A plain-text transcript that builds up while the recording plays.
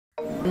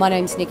My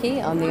name's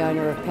Nikki, I'm the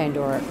owner of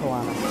Pandora at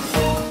Kawana.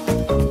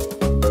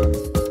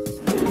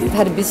 We've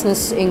had a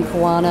business in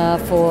Kawana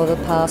for the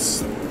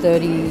past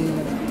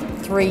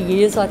 33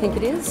 years, I think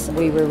it is.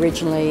 We were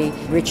originally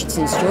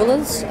Richardson's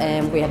Jewellers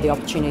and we had the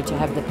opportunity to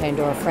have the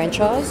Pandora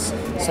franchise,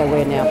 so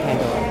we're now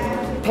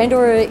Pandora.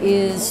 Pandora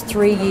is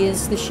 3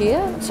 years this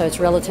year, so it's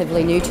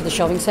relatively new to the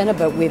shopping centre,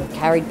 but we've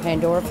carried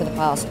Pandora for the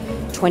past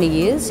 20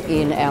 years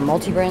in our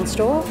multi-brand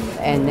store,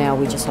 and now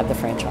we just have the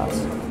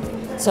franchise.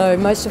 So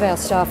most of our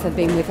staff have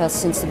been with us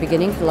since the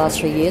beginning for the last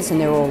 3 years, and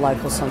they're all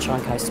local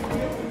Sunshine Coast.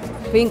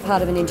 Being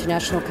part of an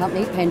international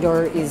company,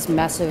 Pandora is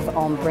massive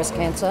on breast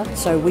cancer,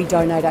 so we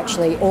donate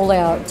actually all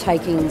our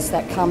takings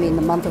that come in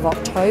the month of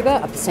October,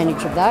 a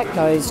percentage of that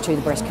goes to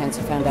the Breast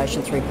Cancer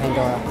Foundation through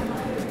Pandora.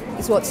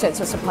 What sets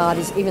us apart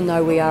is even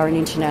though we are an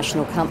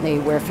international company,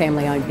 we're a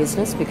family-owned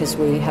business because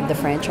we have the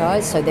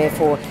franchise, so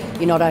therefore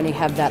you not only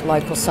have that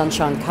local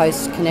Sunshine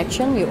Coast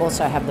connection, you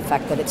also have the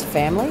fact that it's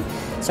family.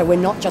 So we're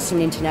not just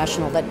an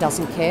international that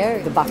doesn't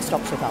care, the buck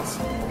stops with us.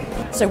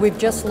 So we've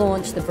just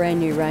launched the brand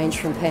new range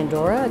from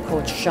Pandora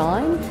called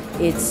Shine.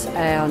 It's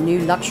our new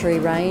luxury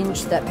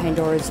range that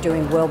Pandora is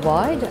doing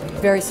worldwide.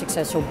 Very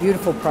successful,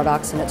 beautiful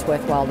products, and it's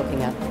worthwhile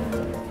looking at.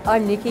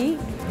 I'm Nikki,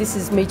 this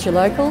is Meet Your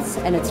Locals,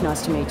 and it's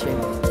nice to meet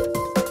you.